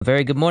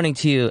Very good morning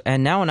to you.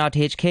 And now on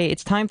RTHK,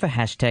 it's time for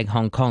Hashtag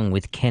Hong Kong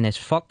with Kenneth,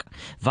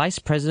 Vice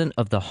President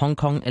of the Hong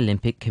Kong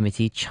Olympic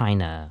Committee,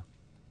 China.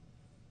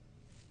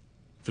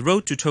 The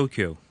Road to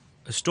Tokyo,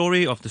 a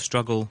story of the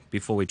struggle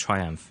before we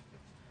triumph.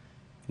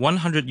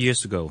 100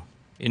 years ago,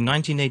 in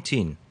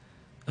 1918,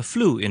 a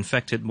flu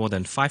infected more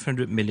than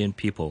 500 million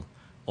people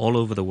all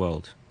over the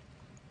world.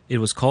 It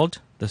was called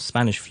the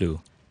Spanish flu.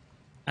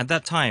 At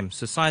that time,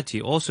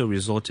 society also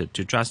resorted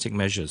to drastic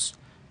measures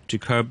to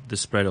curb the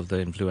spread of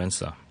the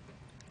influenza.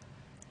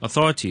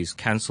 Authorities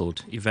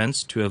cancelled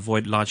events to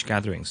avoid large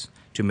gatherings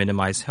to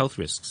minimize health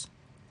risks.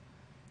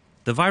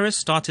 The virus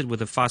started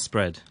with a fast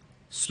spread,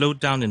 slowed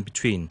down in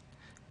between,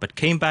 but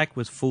came back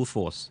with full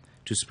force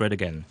to spread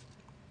again.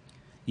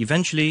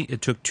 Eventually,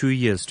 it took 2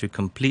 years to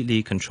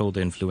completely control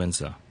the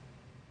influenza.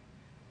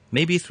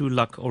 Maybe through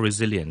luck or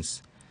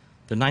resilience,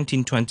 the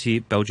 1920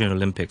 Belgian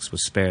Olympics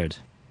was spared.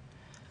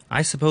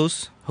 I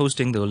suppose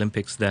hosting the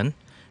Olympics then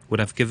would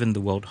have given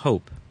the world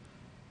hope,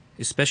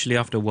 especially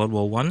after World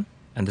War I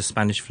and the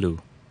Spanish flu.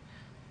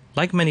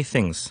 Like many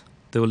things,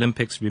 the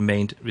Olympics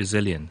remained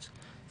resilient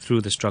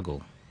through the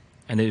struggle,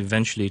 and it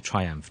eventually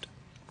triumphed.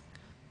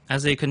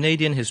 As a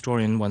Canadian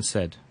historian once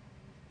said,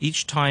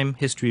 each time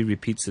history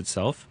repeats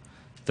itself,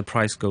 the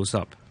price goes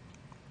up.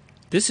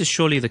 This is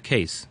surely the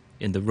case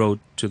in the road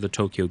to the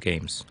Tokyo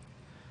Games.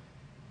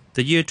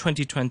 The year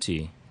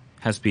 2020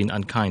 has been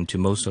unkind to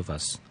most of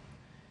us,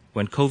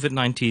 when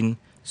COVID-19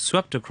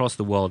 swept across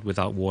the world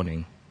without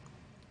warning.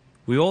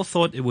 We all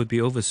thought it would be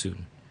over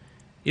soon.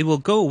 It will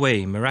go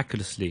away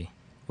miraculously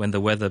when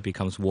the weather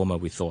becomes warmer,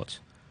 we thought,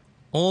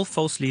 all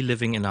falsely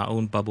living in our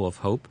own bubble of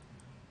hope,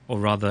 or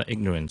rather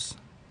ignorance.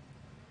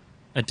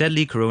 A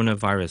deadly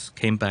coronavirus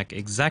came back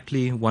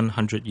exactly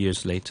 100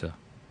 years later,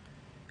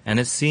 and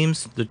it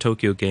seems the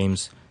Tokyo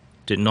Games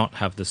did not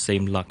have the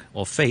same luck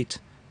or fate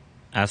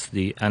as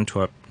the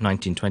Antwerp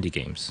 1920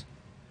 Games.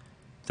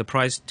 The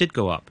price did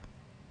go up,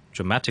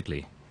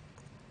 dramatically.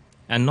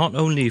 And not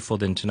only for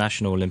the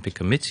International Olympic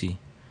Committee,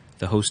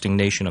 the hosting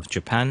nation of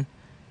Japan,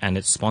 and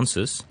its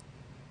sponsors,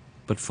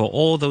 but for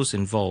all those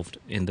involved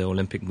in the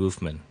Olympic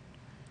movement,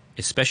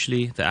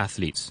 especially the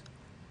athletes,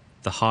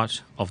 the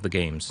heart of the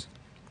Games.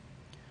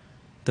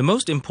 The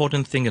most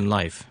important thing in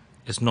life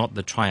is not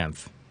the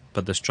triumph,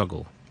 but the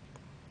struggle.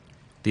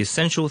 The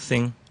essential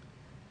thing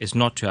is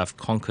not to have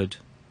conquered,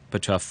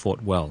 but to have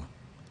fought well.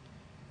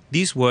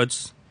 These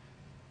words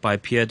by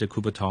Pierre de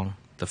Coubertin,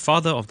 the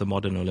father of the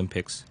modern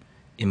Olympics,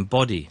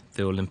 embody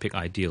the Olympic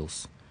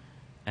ideals,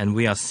 and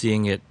we are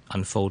seeing it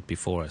unfold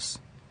before us.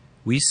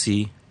 We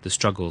see the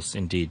struggles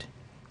indeed.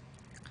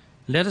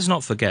 Let us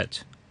not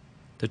forget,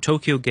 the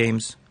Tokyo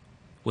Games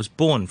was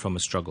born from a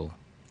struggle.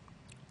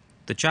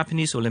 The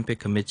Japanese Olympic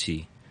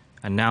Committee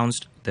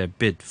announced their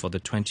bid for the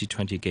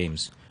 2020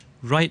 Games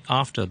right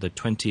after the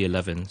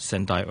 2011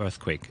 Sendai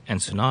earthquake and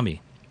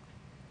tsunami.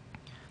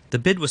 The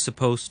bid was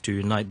supposed to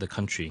unite the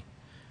country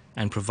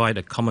and provide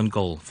a common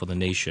goal for the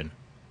nation.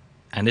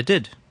 And it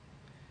did.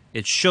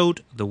 It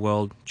showed the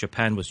world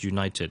Japan was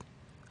united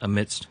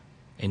amidst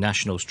a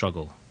national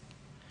struggle.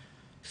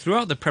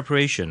 Throughout the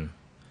preparation,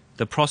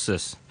 the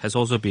process has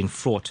also been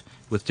fraught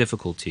with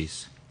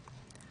difficulties.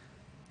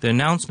 The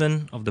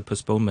announcement of the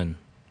postponement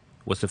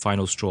was the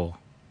final straw.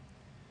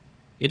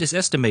 It is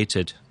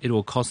estimated it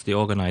will cost the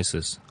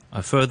organizers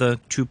a further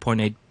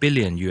 $2.8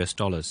 billion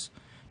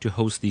to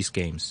host these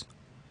games.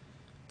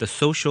 The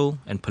social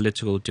and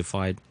political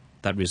divide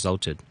that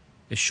resulted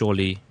is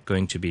surely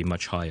going to be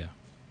much higher.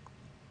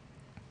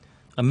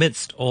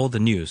 Amidst all the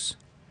news,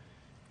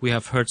 we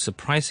have heard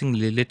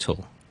surprisingly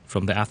little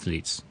from the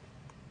athletes.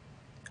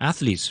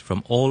 Athletes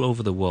from all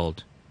over the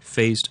world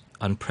faced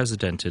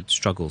unprecedented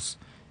struggles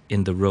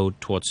in the road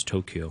towards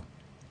Tokyo.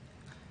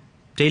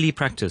 Daily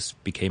practice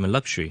became a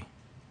luxury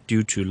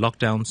due to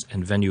lockdowns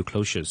and venue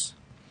closures.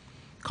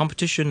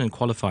 Competition and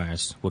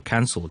qualifiers were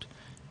cancelled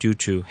due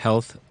to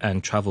health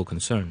and travel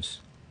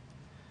concerns.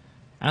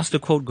 As the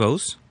quote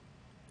goes,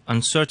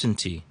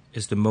 uncertainty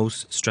is the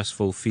most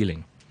stressful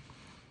feeling.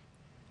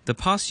 The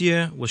past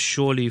year was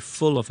surely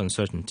full of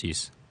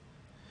uncertainties.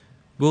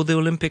 Will the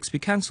Olympics be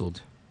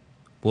cancelled?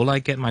 Will I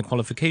get my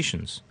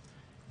qualifications?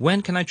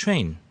 When can I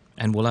train?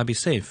 And will I be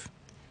safe?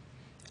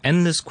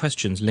 Endless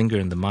questions linger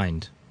in the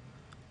mind.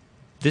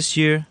 This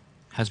year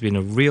has been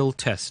a real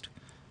test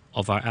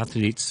of our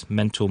athletes'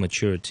 mental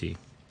maturity.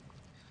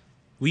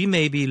 We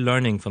may be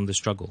learning from the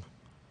struggle,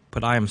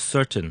 but I am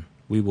certain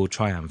we will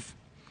triumph.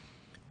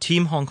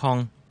 Team Hong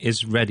Kong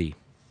is ready.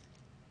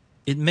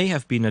 It may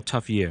have been a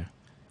tough year,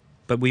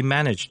 but we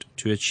managed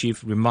to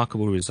achieve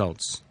remarkable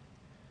results.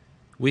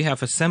 We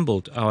have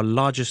assembled our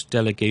largest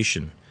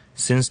delegation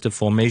since the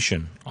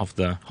formation of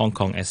the Hong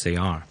Kong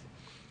SAR,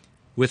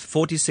 with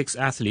 46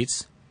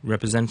 athletes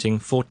representing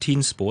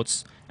 14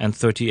 sports and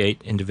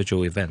 38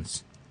 individual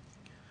events.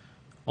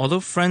 Although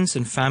friends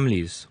and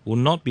families will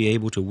not be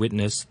able to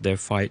witness their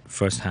fight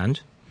firsthand,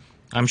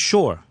 I'm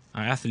sure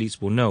our athletes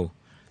will know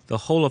the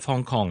whole of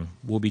Hong Kong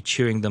will be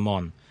cheering them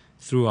on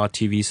through our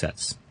TV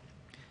sets,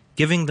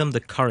 giving them the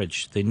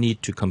courage they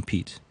need to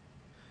compete.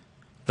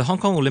 The Hong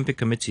Kong Olympic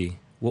Committee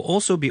We'll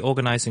also be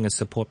organizing a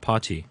support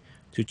party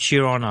to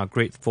cheer on our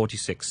great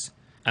 46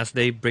 as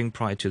they bring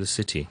pride to the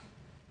city.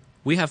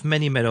 We have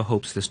many medal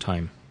hopes this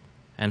time,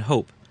 and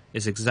hope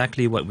is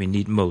exactly what we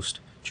need most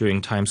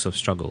during times of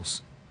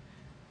struggles.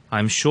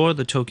 I'm sure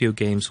the Tokyo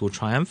Games will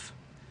triumph.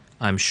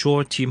 I'm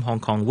sure Team Hong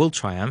Kong will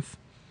triumph.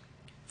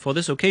 For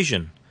this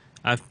occasion,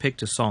 I've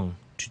picked a song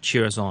to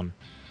cheer us on.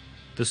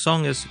 The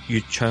song is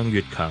越唱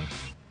越強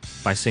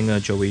by singer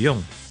Joey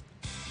Young.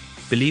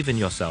 Believe in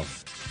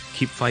yourself,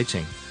 keep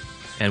fighting,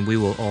 and we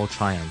will all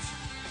triumph.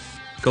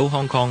 Go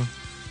Hong Kong,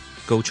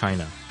 go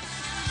China.